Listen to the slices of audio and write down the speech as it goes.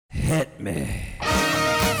Hit me.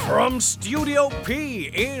 From Studio P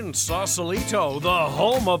in Sausalito, the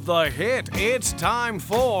home of the hit, it's time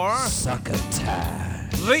for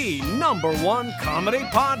Succotash. the #1 comedy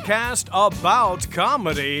podcast about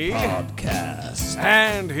comedy. Podcast.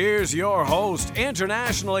 And here's your host,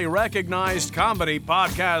 internationally recognized comedy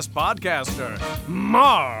podcaster,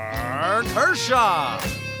 Mark Hershaw.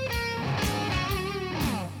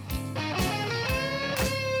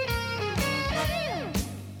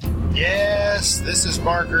 Yes, this is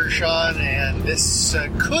Mark Hershaw, and this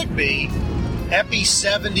could be Epi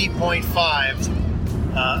 70.5,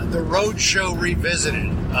 the Road Show Revisited.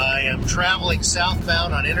 I am traveling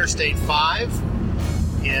southbound on Interstate 5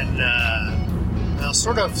 in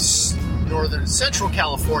sort of northern central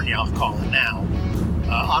California, I'll call it now,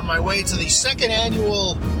 on my way to the second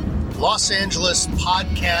annual Los Angeles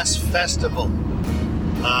Podcast Festival.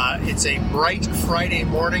 It's a bright Friday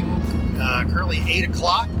morning, currently 8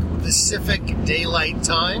 o'clock. Pacific Daylight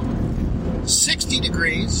Time, 60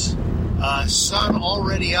 degrees, sun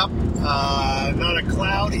already up, not a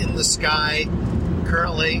cloud in the sky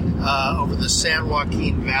currently over the San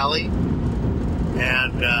Joaquin Valley,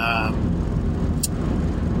 and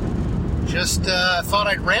just thought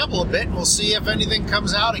I'd ramble a bit, and we'll see if anything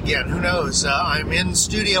comes out again. Who knows? I'm in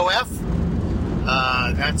Studio F.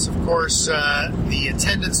 That's, of course, the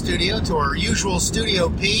attendant studio to our usual Studio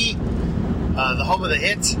P, the home of the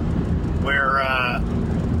hit, where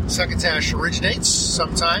Succotash originates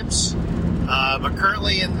sometimes, but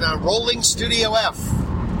currently in rolling Studio F.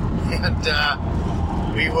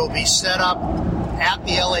 And we will be set up at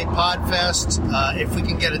the LA Podfest if we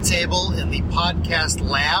can get a table in the Podcast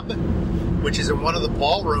Lab, which is in one of the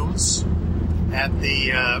ballrooms at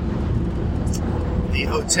the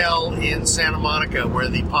hotel in Santa Monica where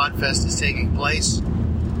the Podfest is taking place.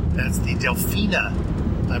 That's the Delfina,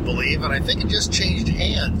 I believe, and I think it just changed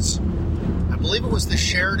hands. I believe it was the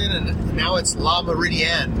Sheraton, and now it's La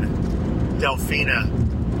Meridienne Delfina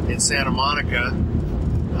in Santa Monica.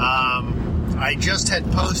 I just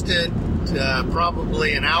had posted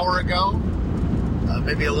probably an hour ago,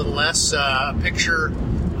 maybe a little less, a picture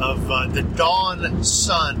of the dawn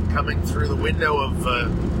sun coming through the window of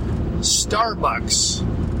Starbucks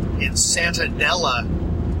in Santa Nella,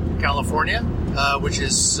 California, which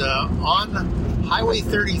is on Highway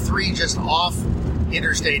 33, just off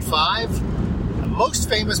Interstate 5. Most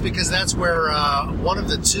famous because that's where one of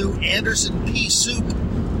the two Anderson Pea Soup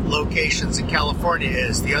locations in California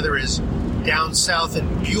is. The other is down south in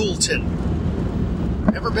Buellton.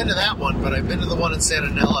 Never been to that one, but I've been to the one in Santa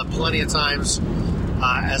Nella plenty of times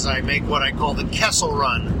as I make what I call the Kessel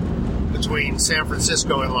Run between San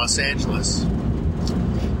Francisco and Los Angeles.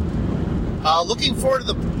 Looking forward to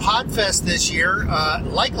the Podfest this year.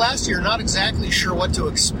 Like last year, not exactly sure what to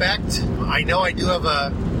expect. I know I do have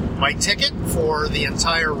my ticket for the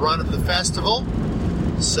entire run of the festival.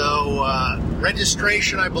 So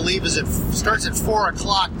registration, I believe, starts at 4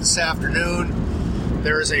 o'clock this afternoon.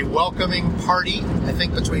 There is a welcoming party, I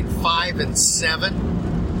think between 5 and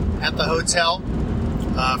 7 at the hotel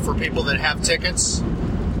for people that have tickets.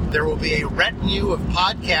 There will be a retinue of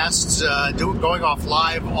podcasts going off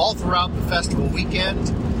live all throughout the festival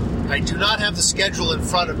weekend. I do not have the schedule in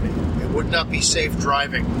front of me. It would not be safe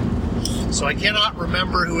driving. So I cannot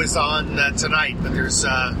remember who is on tonight, but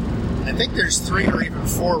I think there's 3 or even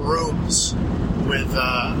 4 rooms with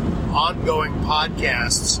ongoing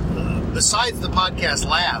podcasts, besides the Podcast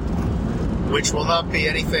Lab, which will not be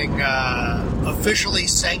anything officially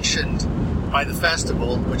sanctioned by the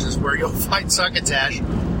festival, which is where you'll find Succotash,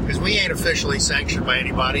 because we ain't officially sanctioned by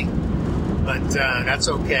anybody, but that's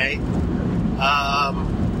okay.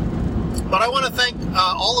 But I want to thank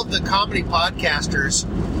all of the comedy podcasters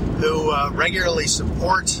who regularly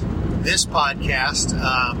support this podcast,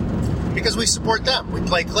 because we support them. We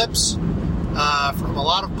play clips from a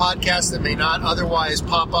lot of podcasts that may not otherwise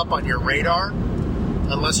pop up on your radar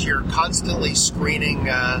unless you're constantly screening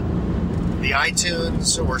the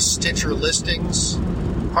iTunes or Stitcher listings.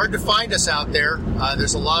 Hard to find us out there.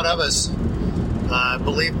 There's a lot of us. I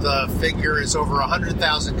believe the figure is over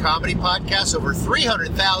 100,000 comedy podcasts, over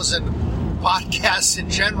 300,000 podcasts in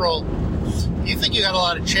general. You think you got a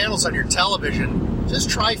lot of channels on your television, just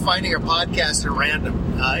try finding a podcast at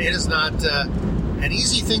random. It is not an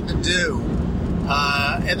easy thing to do.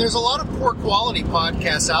 And there's a lot of poor quality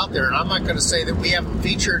podcasts out there, and I'm not going to say that we haven't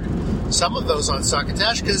featured some of those on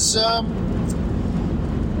Succotash, because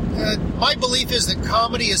my belief is that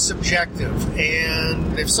comedy is subjective,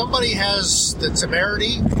 and if somebody has the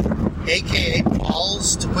temerity, aka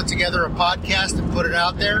balls, to put together a podcast and put it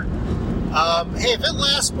out there, hey, if it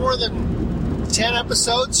lasts more than 10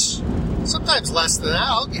 episodes, sometimes less than that.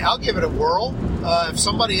 I'll give it a whirl. If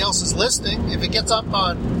somebody else is listening, if it gets up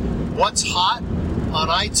on What's Hot on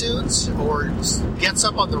iTunes or gets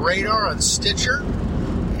up on the radar on Stitcher,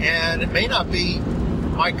 and it may not be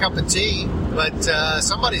my cup of tea, but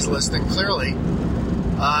somebody's listening clearly.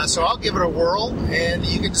 So I'll give it a whirl, and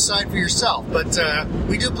you can decide for yourself. But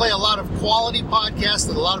we do play a lot of quality podcasts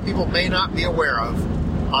that a lot of people may not be aware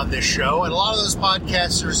of on this show, and a lot of those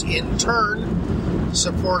podcasters in turn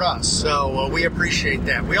support us. So we appreciate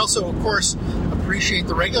that. We also, of course, appreciate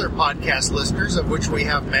the regular podcast listeners, of which we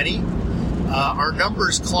have many. Our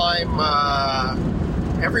numbers climb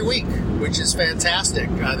every week, which is fantastic.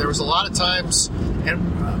 There was a lot of times, and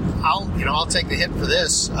I'll take the hit for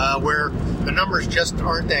this, where the numbers just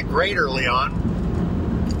aren't that great early on,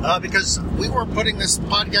 because we weren't putting this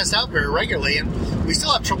podcast out very regularly, and we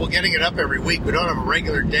still have trouble getting it up every week. We don't have a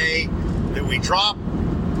regular day that we drop,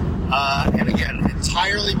 and again,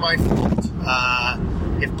 entirely my fault.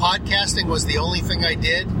 If podcasting was the only thing I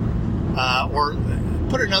did, or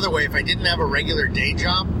put another way, if I didn't have a regular day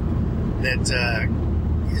job that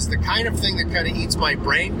is the kind of thing that kind of eats my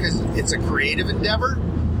brain because it's a creative endeavor,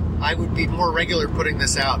 I would be more regular putting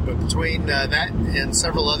this out. But between that and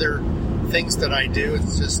several other things that I do,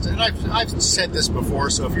 it's just, and I've said this before,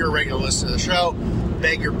 so if you're a regular listener to the show,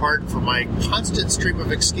 beg your pardon for my constant stream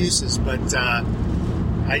of excuses, but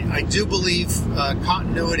I do believe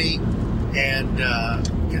continuity and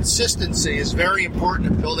consistency is very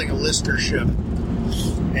important in building a listenership.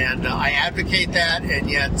 And I advocate that, and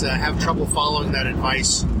yet have trouble following that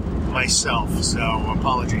advice myself. So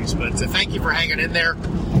apologies, but thank you for hanging in there.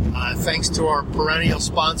 Thanks to our perennial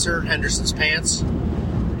sponsor, Henderson's Pants.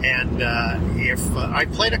 And if I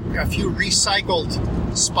played a few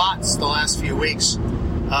recycled spots the last few weeks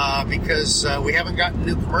because we haven't gotten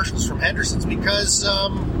new commercials from Henderson's because,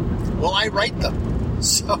 I write them.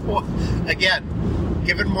 So again,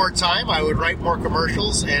 given more time, I would write more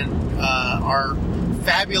commercials, and our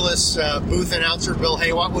fabulous booth announcer, Bill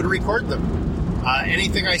Haywatt, would record them.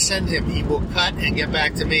 Anything I send him, he will cut and get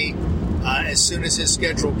back to me as soon as his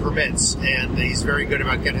schedule permits, and he's very good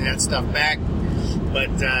about getting that stuff back. But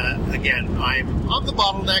again, I'm on the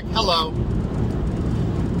bottleneck. Hello.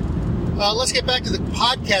 Let's get back to the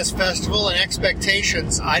podcast festival and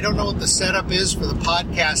expectations. I don't know what the setup is for the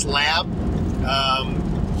podcast lab.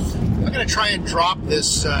 I'm going to try and drop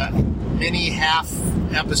this mini half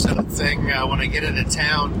episode thing when I get into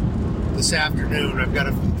town this afternoon. I've got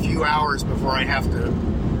a few hours before I have to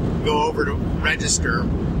go over to register,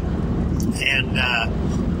 and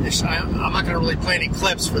I'm not going to really play any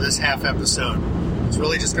clips for this half episode. It's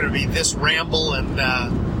really just going to be this ramble, and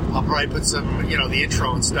I'll probably put some, the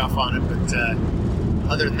intro and stuff on it,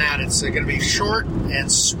 but other than that, it's going to be short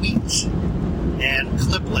and sweet and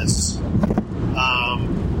clipless.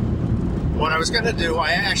 What I was going to do,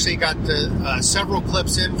 I actually got several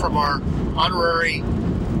clips in from our honorary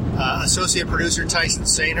associate producer, Tyson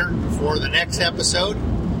Sainer, for the next episode,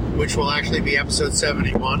 which will actually be episode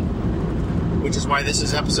 71, which is why this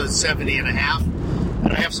is episode 70 and a half.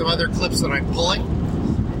 And I have some other clips that I'm pulling.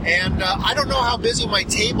 And I don't know how busy my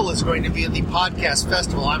table is going to be at the podcast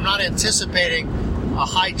festival. I'm not anticipating a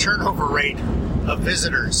high turnover rate of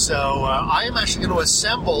visitors. So I am actually going to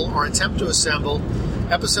assemble, or attempt to assemble,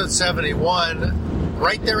 episode 71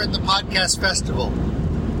 right there at the podcast festival.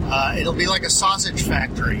 It'll be like a sausage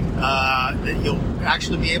factory. You'll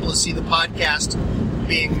actually be able to see the podcast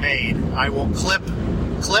being made. I will clip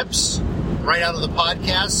clips right out of the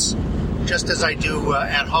podcasts, just as I do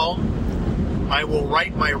at home. I will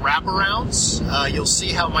write my wraparounds. You'll see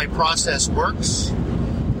how my process works.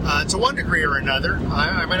 To one degree or another,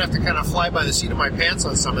 I might have to kind of fly by the seat of my pants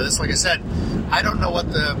on some of this. Like I said, I don't know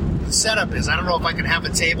what the setup is. I don't know if I can have a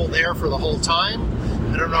table there for the whole time.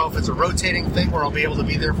 I don't know if it's a rotating thing where I'll be able to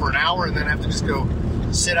be there for an hour and then have to just go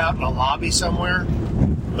sit out in a lobby somewhere.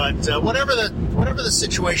 But whatever the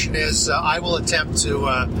situation is, I will attempt to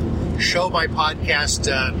show my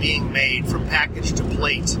podcast being made from package to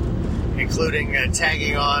plate, including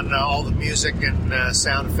tagging on all the music and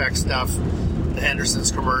sound effect stuff, the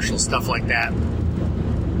Henderson's commercial, stuff like that.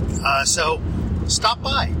 So stop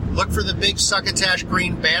by. Look for the big Succotash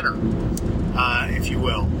green banner, if you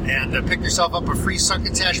will, and pick yourself up a free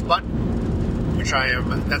Succotash button, which I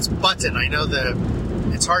am. That's button. I know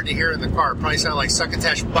it's hard to hear in the car. It probably sounds like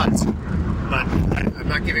Succotash butts, but I'm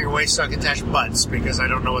not giving away Succotash butts because I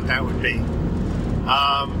don't know what that would be.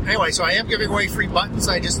 Anyway, so I am giving away free buttons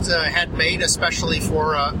I just had made especially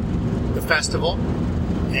for the festival,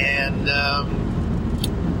 and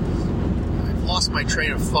I've lost my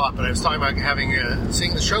train of thought, but I was talking about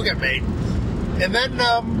seeing the show get made, and then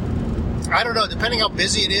I don't know. Depending how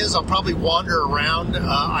busy it is, I'll probably wander around.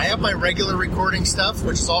 I have my regular recording stuff,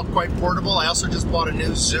 which is all quite portable. I also just bought a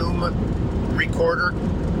new Zoom recorder,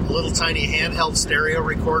 a little tiny handheld stereo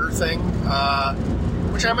recorder thing,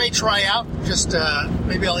 which I may try out. Just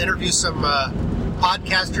maybe I'll interview some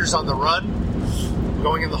podcasters on the run,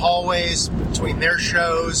 going in the hallways between their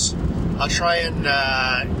shows. I'll try and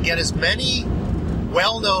get as many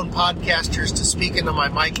well-known podcasters to speak into my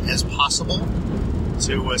mic as possible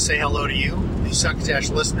to say hello to you, the Succotash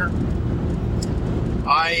listener.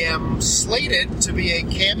 I am slated to be a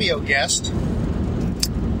cameo guest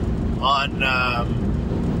on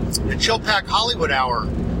the Chill Pack Hollywood Hour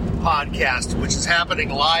podcast, which is happening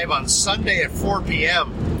live on Sunday at 4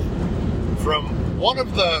 p.m. from one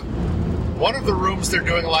of the rooms they're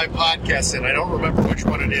doing a live podcast in. I don't remember which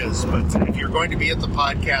one it is, but if you're going to be at the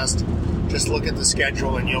podcast, just look at the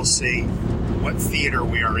schedule and you'll see what theater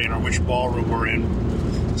we are in or which ballroom we're in.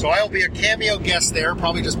 So I'll be a cameo guest there,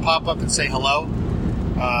 probably just pop up and say hello.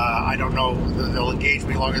 I don't know, they'll engage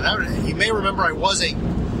me longer than that. You may remember I was a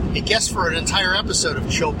guest for an entire episode of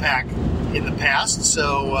Chill Pack in the past,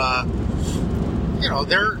 so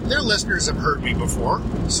their listeners have heard me before,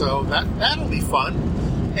 so that'll be fun.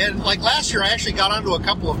 And like last year, I actually got onto a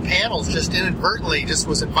couple of panels just inadvertently, just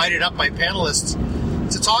was invited up by panelists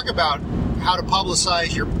to talk about how to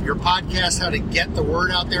publicize your podcast, how to get the word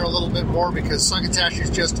out there a little bit more, because Succotash is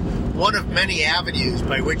just one of many avenues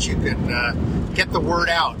by which you can get the word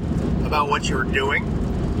out about what you're doing.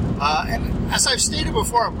 And as I've stated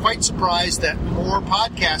before, I'm quite surprised that more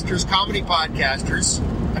podcasters, comedy podcasters,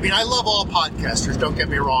 I mean, I love all podcasters, don't get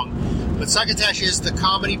me wrong, but Succotash is the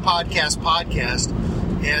comedy podcast,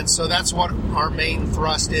 and so that's what our main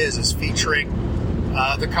thrust is featuring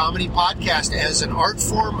the comedy podcast as an art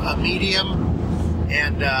form, a medium,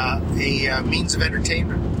 and a means of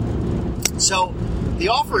entertainment. So the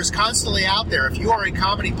offer is constantly out there. If you are a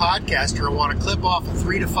comedy podcaster and want to clip off a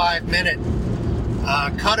 3 to 5 minute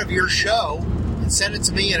cut of your show and send it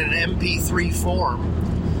to me in an MP3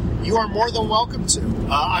 form, you are more than welcome to.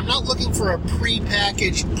 I'm not looking for a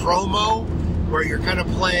pre-packaged promo where you're kind of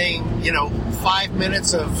playing, 5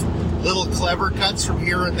 minutes of little clever cuts from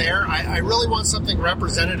here and there. I really want something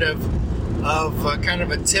representative of kind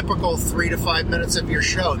of a typical 3 to 5 minutes of your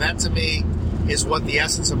show. That to me is what the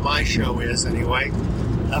essence of my show is anyway.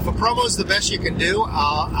 If a promo is the best you can do,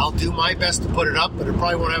 I'll do my best to put it up, but it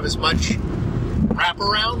probably won't have as much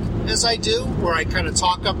wraparound as I do, where I kind of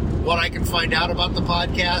talk up what I can find out about the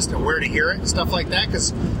podcast and where to hear it and stuff like that,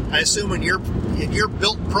 because I assume in your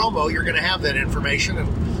built promo you're going to have that information and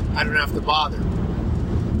I don't have to bother.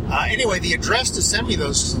 Anyway, the address to send me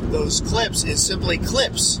those clips is simply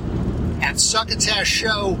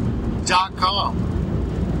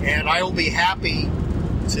clips@succotashshow.com, and I will be happy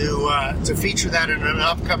to feature that in an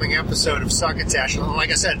upcoming episode of Succotash. And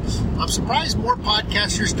like I said, I'm surprised more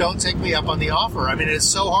podcasters don't take me up on the offer. I mean, it's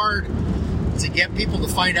so hard to get people to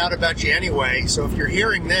find out about you anyway. So if you're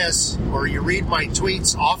hearing this or you read my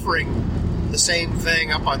tweets offering the same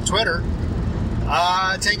thing up on Twitter,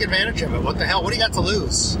 take advantage of it. What the hell? What do you got to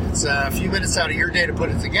lose? It's a few minutes out of your day to put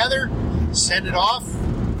it together, send it off,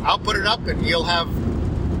 I'll put it up, and you'll have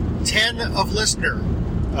 10 of listener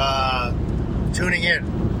tuning in,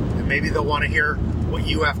 and maybe they'll want to hear what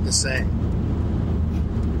you have to say.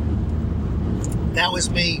 That was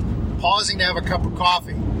me pausing to have a cup of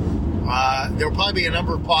coffee. There will probably be a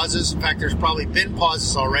number of pauses. In fact, there's probably been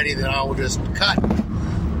pauses already that I will just cut,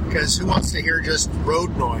 because who wants to hear just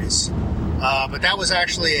road noise? But that was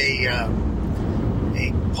actually a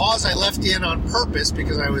pause I left in on purpose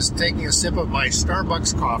because I was taking a sip of my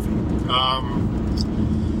Starbucks coffee.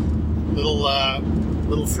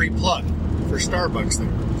 Little free plug for Starbucks there.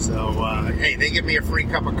 So hey, they give me a free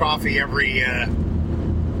cup of coffee every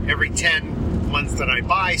 10 ones that I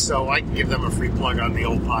buy, so I can give them a free plug on the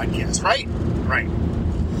old podcast, right? Right.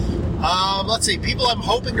 Let's see, people I'm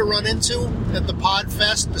hoping to run into at the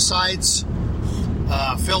Podfest besides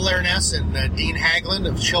Phil Lairness and Dean Haglund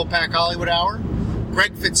of Chill Pack Hollywood Hour.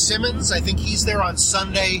 Greg Fitzsimmons, I think he's there on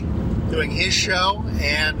Sunday doing his show,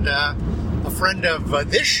 and a friend of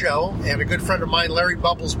this show and a good friend of mine, Larry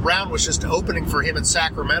Bubbles Brown, was just opening for him in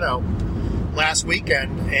Sacramento last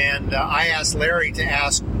weekend, and I asked Larry to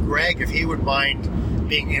ask Greg if he would mind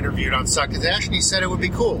being interviewed on Succotash, and he said it would be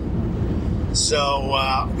cool.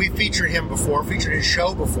 So we featured him before, featured his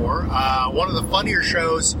show before. One of the funnier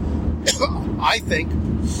shows, I think,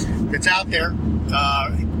 that's out there.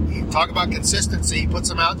 Talk about consistency. He puts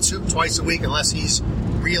them out twice a week unless he's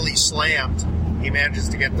really slammed. He manages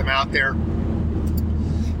to get them out there.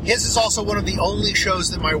 His is also one of the only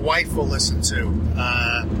shows that my wife will listen to.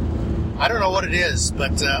 I don't know what it is,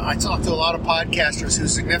 but I talk to a lot of podcasters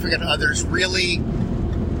whose significant others really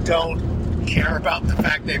don't care about the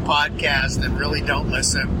fact they podcast and really don't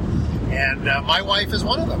listen. And my wife is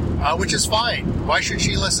one of them, which is fine. Why should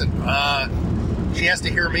she listen? She has to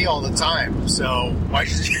hear me all the time. So why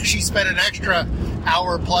should she spend an extra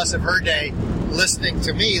hour plus of her day listening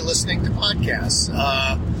to me, listening to podcasts?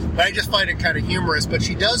 But I just find it kind of humorous. But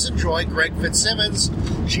she does enjoy Greg Fitzsimmons.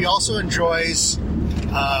 She also enjoys...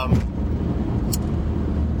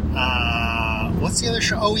 what's the other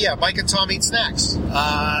show? Oh, yeah, Mike and Tom Eat Snacks.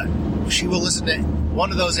 She will listen to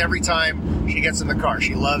one of those every time she gets in the car.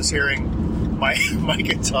 She loves hearing Mike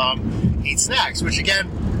and Tom Eat Snacks, which, again,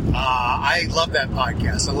 I love that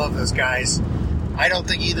podcast. I love those guys. I don't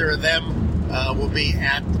think either of them will be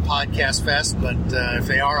at the Podcast Fest, but if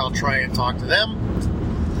they are, I'll try and talk to them.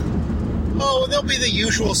 Oh, they'll be the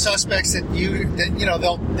usual suspects that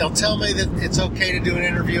they'll tell me that it's okay to do an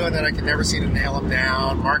interview, and then I can never seem to nail them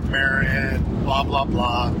down. Mark Maron, blah blah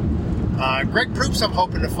blah. Greg Proops, I'm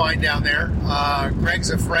hoping to find down there. Greg's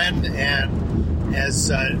a friend and has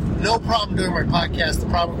no problem doing my podcast. The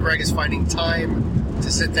problem with Greg is finding time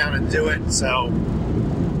to sit down and do it. So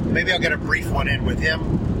maybe I'll get a brief one in with him,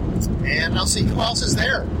 and I'll see who else is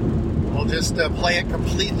there. We'll just play it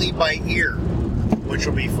completely by ear, which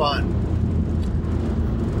will be fun.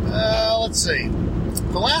 Let's see.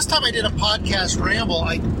 The last time I did a podcast ramble,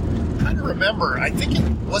 I kind of remember. I think it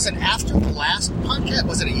wasn't after the last podcast.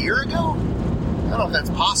 Was it a year ago? I don't know if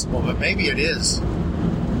that's possible, but maybe it is.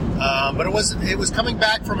 But it was coming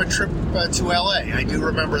back from a trip to LA. I do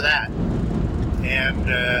remember that. And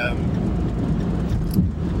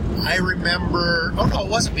I remember... Oh, no, it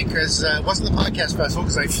wasn't, because it wasn't the podcast festival,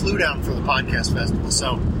 because I flew down for the podcast festival.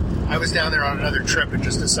 So I was down there on another trip and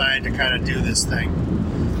just decided to kind of do this thing.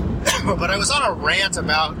 But I was on a rant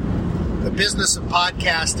about the business of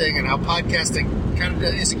podcasting and how podcasting kind of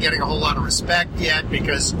isn't getting a whole lot of respect yet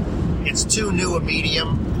because it's too new a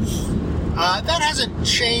medium. That hasn't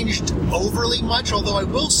changed overly much, although I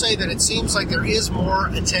will say that it seems like there is more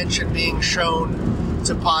attention being shown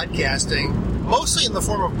to podcasting, mostly in the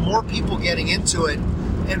form of more people getting into it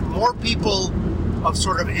and more people of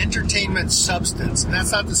sort of entertainment substance. And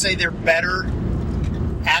that's not to say they're better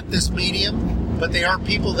at this medium, but they are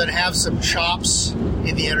people that have some chops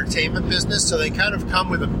in the entertainment business, so they kind of come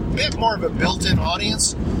with a bit more of a built-in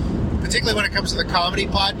audience, particularly when it comes to the comedy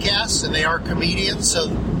podcasts, and they are comedians, so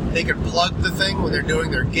they can plug the thing when they're doing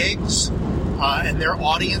their gigs, and their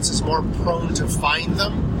audience is more prone to find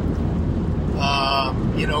them.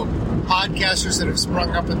 Podcasters that have sprung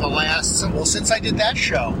up in the last, well, since I did that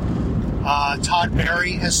show, Todd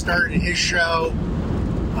Barry has started his show.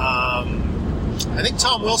 I think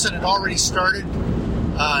Tom Wilson had already started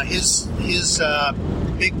his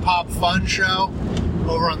Big Pop Fun show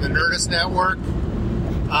over on the Nerdist Network.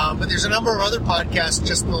 But there's a number of other podcasts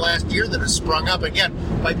just in the last year that have sprung up, again,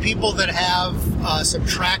 by people that have some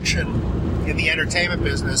traction in the entertainment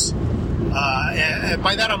business. And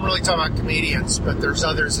by that I'm really talking about comedians, but there's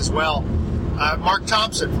others as well. Mark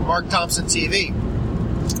Thompson from Mark Thompson TV.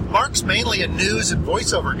 Mark's mainly a news and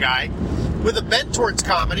voiceover guy with a bent towards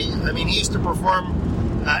comedy. I mean, he used to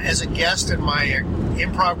perform as a guest in my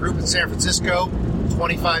improv group in San Francisco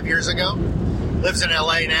 25 years ago. Lives in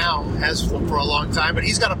LA now, has for a long time, but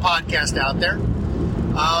he's got a podcast out there.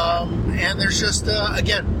 And there's just,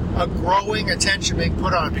 again, a growing attention being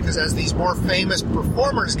put on it because as these more famous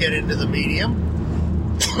performers get into the medium,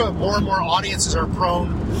 more and more audiences are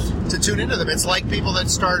prone to tune into them. It's like people that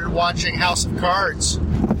started watching House of Cards,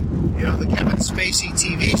 the Kevin Spacey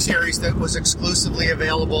TV series that was exclusively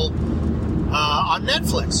available on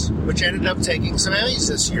Netflix, which ended up taking some Emmys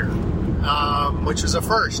this year, which was a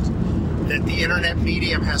first, that the internet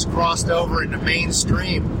medium has crossed over into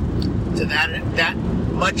mainstream to that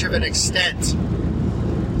much of an extent.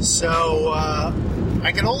 So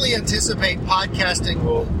I can only anticipate podcasting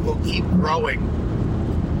will keep growing.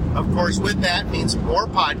 Of course, with that means more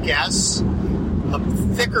podcasts, a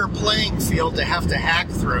thicker playing field to have to hack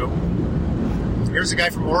through. Here's a guy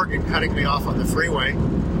from Oregon cutting me off on the freeway.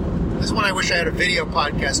 This one I wish I had a video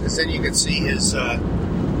podcast because then you could see his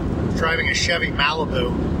driving a Chevy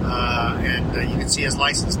Malibu and you can see his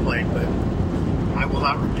license plate, but I will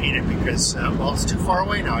not repeat it because, it's too far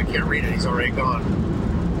away now. I can't read it. He's already gone.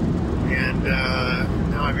 And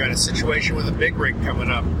now I've got a situation with a big rig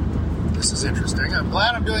coming up. This is interesting. I'm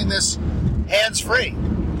glad I'm doing this hands-free,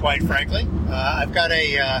 quite frankly. I've got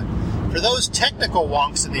for those technical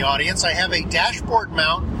wonks in the audience, I have a dashboard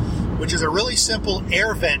mount, which is a really simple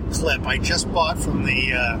air vent clip I just bought from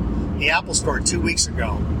the Apple Store 2 weeks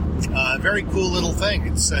ago. Very cool little thing.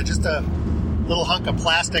 It's just a little hunk of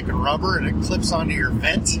plastic and rubber, and it clips onto your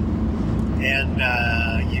vent,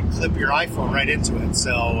 and you clip your iPhone right into it.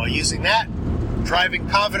 So using that, driving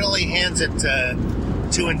confidently, hands at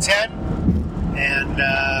 2 and 10,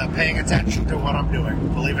 and paying attention to what I'm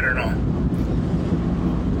doing, believe it or not.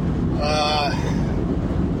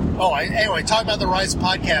 Anyway, talking about the rise of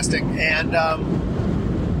podcasting, and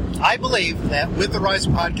I believe that with the rise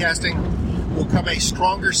of podcasting will come a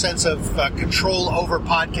stronger sense of control over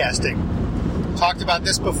podcasting. Talked about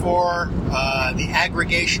this before, the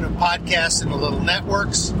aggregation of podcasts into little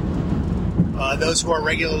networks. Those who are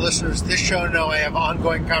regular listeners to this show know I have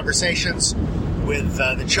ongoing conversations with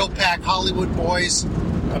the Chill Pack Hollywood boys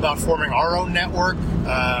about forming our own network.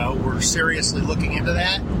 We're seriously looking into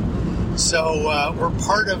that. So we're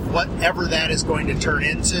part of whatever that is going to turn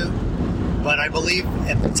into. But I believe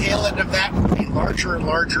at the tail end of that will be larger and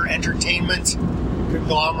larger entertainment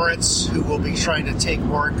conglomerates who will be trying to take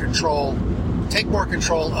more control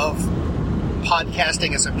of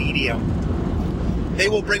podcasting as a medium. They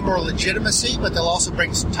will bring more legitimacy, but they'll also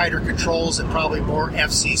bring tighter controls and probably more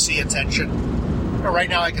FCC attention. Right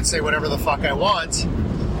now I can say whatever the fuck I want.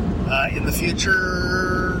 In the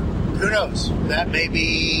future, who knows? That may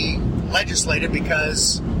be legislated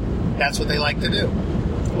because that's what they like to do.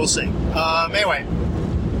 We'll see. Anyway,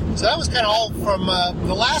 so that was kind of all from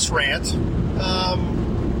the last rant.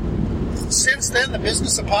 Since then, the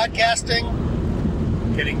business of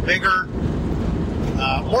podcasting getting bigger.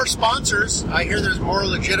 More sponsors. I hear there's more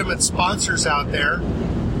legitimate sponsors out there.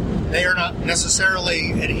 They are not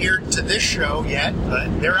necessarily adhered to this show yet,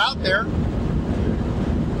 but they're out there.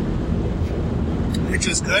 Which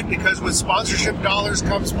is good, because with sponsorship dollars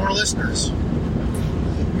comes more listeners.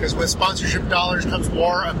 Because with sponsorship dollars comes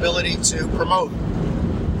more ability to promote.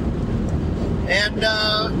 And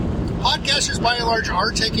podcasters, by and large,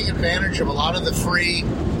 are taking advantage of a lot of the free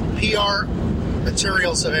PR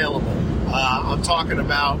materials available. I'm talking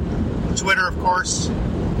about Twitter, of course,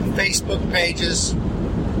 Facebook pages,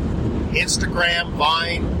 Instagram,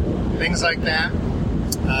 Vine, things like that.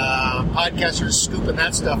 Podcasters scooping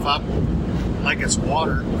that stuff up like it's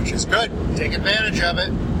water, which is good. Take advantage of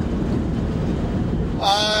it.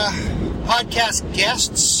 Podcast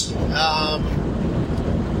guests.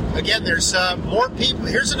 Again, there's more people.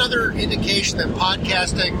 Here's another indication that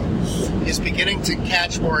podcasting is beginning to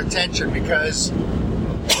catch more attention, because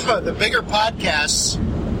the bigger podcasts,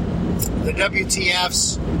 the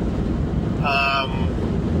WTFs,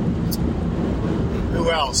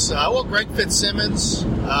 who else? Greg Fitzsimmons.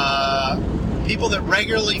 People that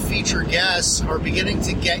regularly feature guests are beginning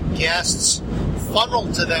to get guests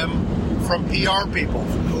funneled to them from PR people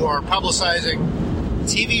who are publicizing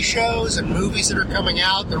TV shows and movies that are coming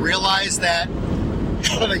out. They realize that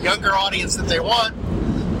the younger audience that they want,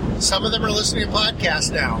 some of them are listening to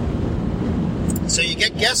podcasts now. So you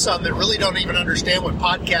get guests on that really don't even understand what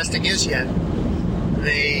podcasting is yet.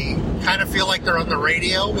 They kind of feel like they're on the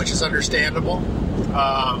radio, which is understandable.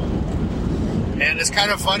 And it's kind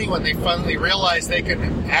of funny when they finally realize they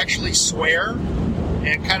can actually swear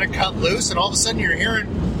and kind of cut loose, and all of a sudden you're hearing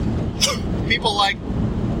people like,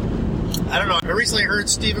 I don't know, I recently heard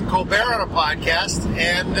Stephen Colbert on a podcast,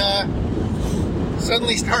 and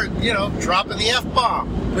suddenly start, dropping the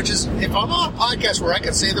F-bomb, which is, if I'm on a podcast where I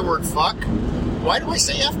can say the word fuck, why do I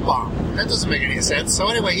say F-bomb? That doesn't make any sense. So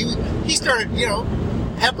anyway, he started,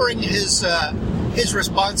 peppering his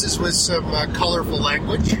responses with some colorful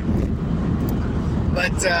language.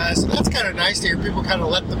 But, so that's kind of nice to hear people kind of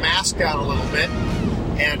let the mask down a little bit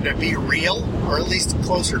and be real, or at least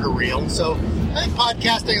closer to real. So I think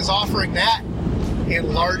podcasting is offering that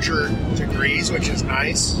in larger degrees, which is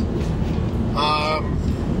nice.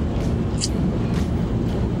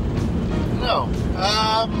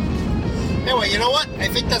 Anyway, you know what? I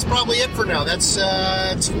think that's probably it for now. That's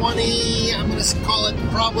I'm going to call it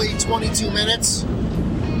probably 22 minutes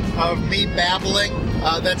of me babbling.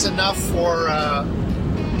 That's enough for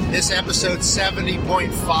this episode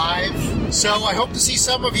 70.5. So I hope to see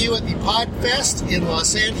some of you at the PodFest in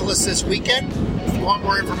Los Angeles this weekend. If you want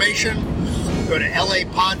more information, go to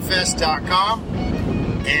lapodfest.com.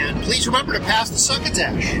 And please remember to pass the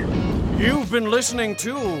succotash. You've been listening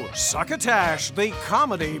to Succotash, the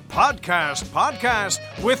comedy podcast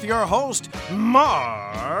with your host,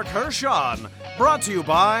 Mark Hershon. Brought to you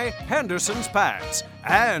by Henderson's Pats.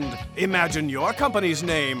 And imagine your company's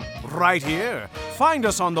name right here. Find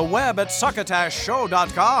us on the web at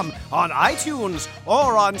succotashshow.com, on iTunes,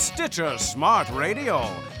 or on Stitcher Smart Radio.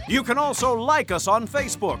 You can also like us on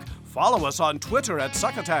Facebook. Follow us on Twitter at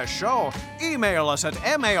Succotash Show, email us at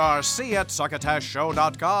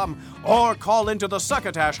marc@succotashshow.com, or call into the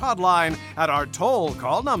Succotash hotline at our toll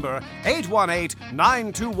call number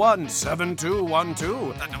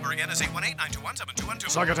 818-921-7212. That number again is 818-921-7212.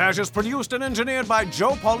 Succotash is produced and engineered by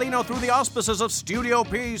Joe Paulino through the auspices of Studio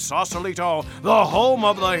P, Sausalito, the home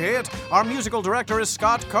of the hit. Our musical director is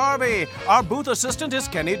Scott Carvey. Our booth assistant is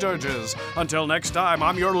Kenny Durges. Until next time,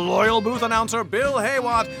 I'm your loyal booth announcer, Bill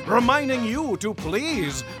Haywatt, reminding you to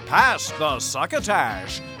please pass the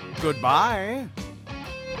Succotash. Goodbye.